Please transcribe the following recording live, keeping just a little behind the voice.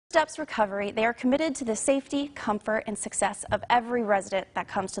Steps Recovery, they are committed to the safety, comfort, and success of every resident that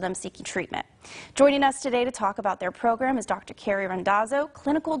comes to them seeking treatment. Joining us today to talk about their program is Dr. Carrie Randazzo,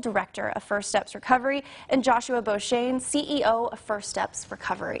 Clinical Director of First Steps Recovery, and Joshua Beauchene, CEO of First Steps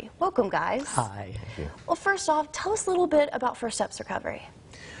Recovery. Welcome, guys. Hi. Thank you. Well, first off, tell us a little bit about First Steps Recovery.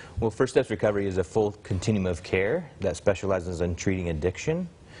 Well, First Steps Recovery is a full continuum of care that specializes in treating addiction.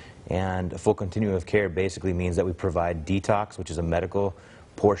 And a full continuum of care basically means that we provide detox, which is a medical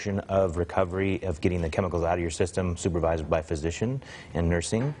portion of recovery, of getting the chemicals out of your system, supervised by physician and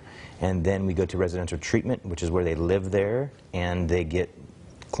nursing. And then we go to residential treatment, which is where they live there and they get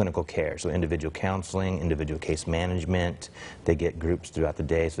clinical care, so individual counseling, individual case management. They get groups throughout the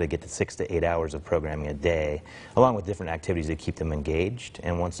day, so they get to 6 to 8 hours of programming a day, along with different activities that keep them engaged.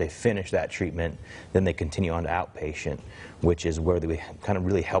 And once they finish that treatment, then they continue on to outpatient, which is where we kind of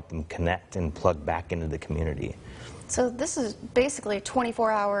really help them connect and plug back into the community. So this is basically a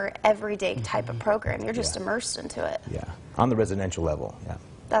 24-hour, everyday type of program. You're just immersed into it. Yeah, on the residential level, yeah.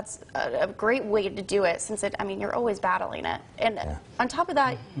 That's a great way to do it, since I mean, you're always battling it. And on top of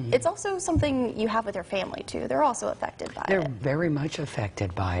that, it's also something you have with your family, too. They're also affected by it. They're very much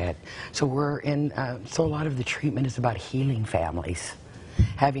affected by it. So so a lot of the treatment is about healing families,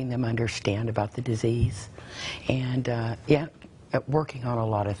 having them understand about the disease, and working on a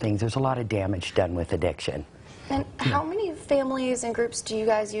lot of things. There's a lot of damage done with addiction. And how many families and groups do you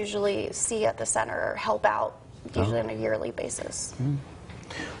guys usually see at the center or help out, usually on a yearly basis?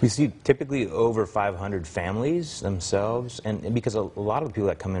 We see typically over 500 families themselves, and because a lot of the people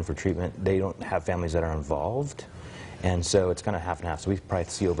that come in for treatment, they don't have families that are involved, and so it's kind of half and half. So we probably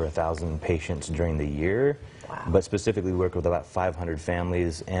see over 1,000 patients during the year. Wow. But specifically we work with about 500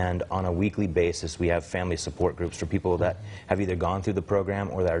 families, and on a weekly basis we have family support groups for people that have either gone through the program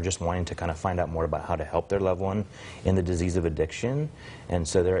or that are just wanting to kind of find out more about how to help their loved one in the disease of addiction, and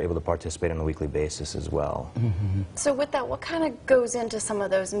so they're able to participate on a weekly basis as well. So with that, what kind of goes into some of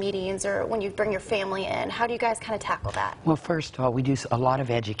those meetings, or when you bring your family in, how do you guys kind of tackle that? Well, first of all, we do a lot of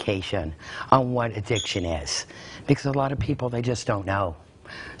education on what addiction is, because a lot of people, they just don't know.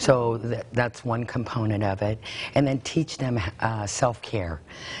 So that's one component of it. And then teach them self-care,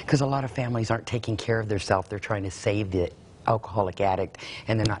 because a lot of families aren't taking care of themselves. They're trying to save the alcoholic addict,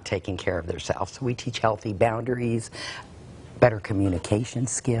 and they're not taking care of themselves. So we teach healthy boundaries, better communication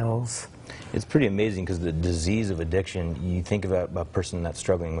skills. It's pretty amazing, because the disease of addiction, you think about a person that's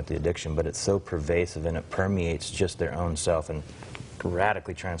struggling with the addiction, but it's so pervasive and it permeates just their own self and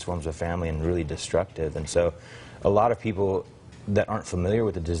radically transforms a family and really destructive. And so a lot of people that aren't familiar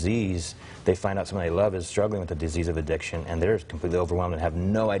with the disease, they find out someone they love is struggling with the disease of addiction, and they're completely overwhelmed and have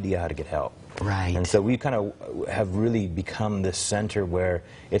no idea how to get help. Right. And so we kind of have really become this center where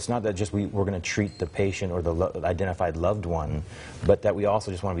it's not that just we're going to treat the patient or the identified loved one, but that we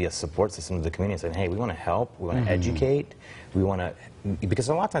also just want to be a support system to the community, saying, hey, we want to help, we want to educate, we want to, because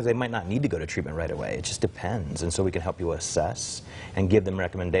a lot of times they might not need to go to treatment right away. It just depends. And so we can help you assess and give them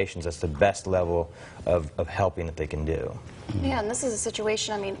recommendations. That's the best level of helping that they can do. Yeah, and this is a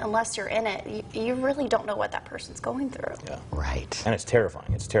situation, I mean, unless you're in it, you really don't know what that person's going through. Yeah. Right. And it's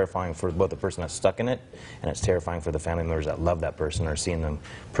terrifying. It's terrifying for both the person that's stuck in it, and it's terrifying for the family members that love that person or seeing them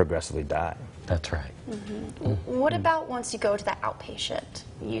progressively die. That's right. What about once you go to that outpatient?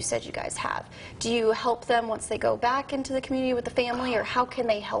 You said you guys have. Do you help them once they go back into the community with the family, or how can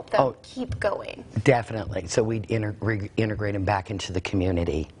they help them keep going? Definitely. So we integrate them back into the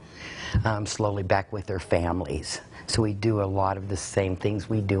community, slowly back with their families. So we do a lot of the same things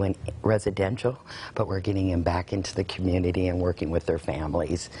we do in residential, but we're getting them back into the community and working with their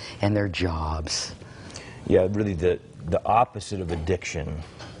families and their jobs. Yeah, really the opposite of addiction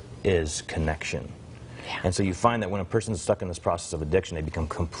is connection. And so you find that when a person's stuck in this process of addiction, they become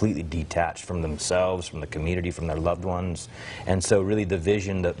completely detached from themselves, from the community, from their loved ones. And so really the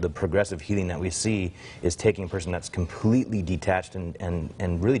vision, the progressive healing that we see is taking a person that's completely detached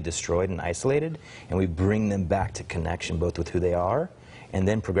and really destroyed and isolated, and we bring them back to connection, both with who they are and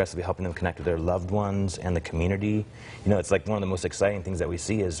then progressively helping them connect with their loved ones and the community. You know, it's like one of the most exciting things that we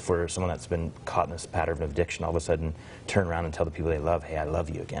see is for someone that's been caught in this pattern of addiction, all of a sudden turn around and tell the people they love, hey, I love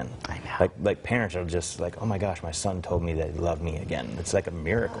you again. I know. Like parents are just like, oh my gosh, my son told me that he loved me again. It's like a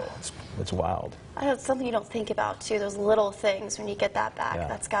miracle. It's wild. It's something you don't think about, too, those little things when you get that back. Yeah.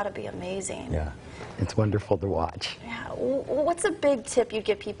 That's got to be amazing. Yeah. It's wonderful to watch. Yeah. What's a big tip you'd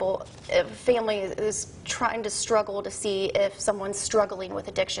give people if a family is trying to struggle to see if someone's struggling with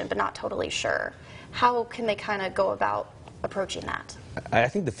addiction but not totally sure? How can they kind of go about approaching that? I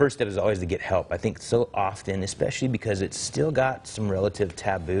think the first step is always to get help. I think so often, especially because it's still got some relative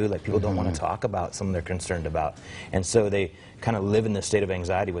taboo, like people don't want to talk about something they're concerned about. And so they kind of live in this state of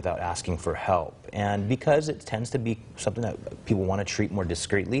anxiety without asking for help. And because it tends to be something that people want to treat more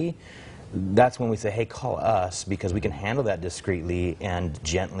discreetly, that's when we say, hey, call us, because we can handle that discreetly and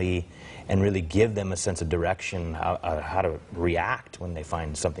gently and really give them a sense of direction, how to react when they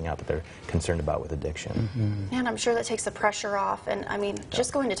find something out that they're concerned about with addiction. And I'm sure that takes the pressure off. And I mean,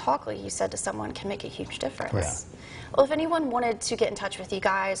 just going to talk, like you said, to someone can make a huge difference. Yeah. Well, if anyone wanted to get in touch with you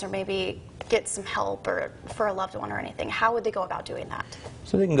guys or maybe get some help or for a loved one or anything, how would they go about doing that?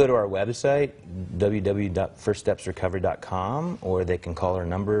 So they can go to our website, www.firststepsrecovery.com, or they can call our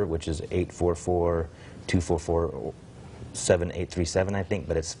number, which is 844-244-7837, I think,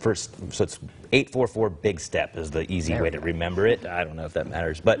 but it's first, so it's 844 Big Step is the easy way to remember it. I don't know if that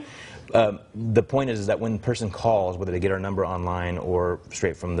matters, but the point is that when a person calls, whether they get our number online or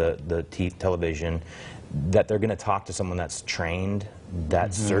straight from the television, that they're going to talk to someone that's trained,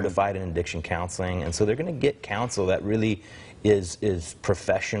 that's certified in addiction counseling, and so they're going to get counsel that really is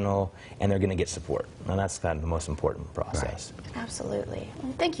professional, and they're going to get support. And that's kind of the most important process. Right. Absolutely.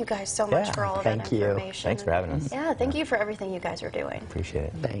 Well, thank you guys so much for all of that information. Thanks for having us. Yeah, thank you for everything you guys are doing. Appreciate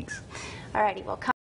it. Thanks. All righty, well,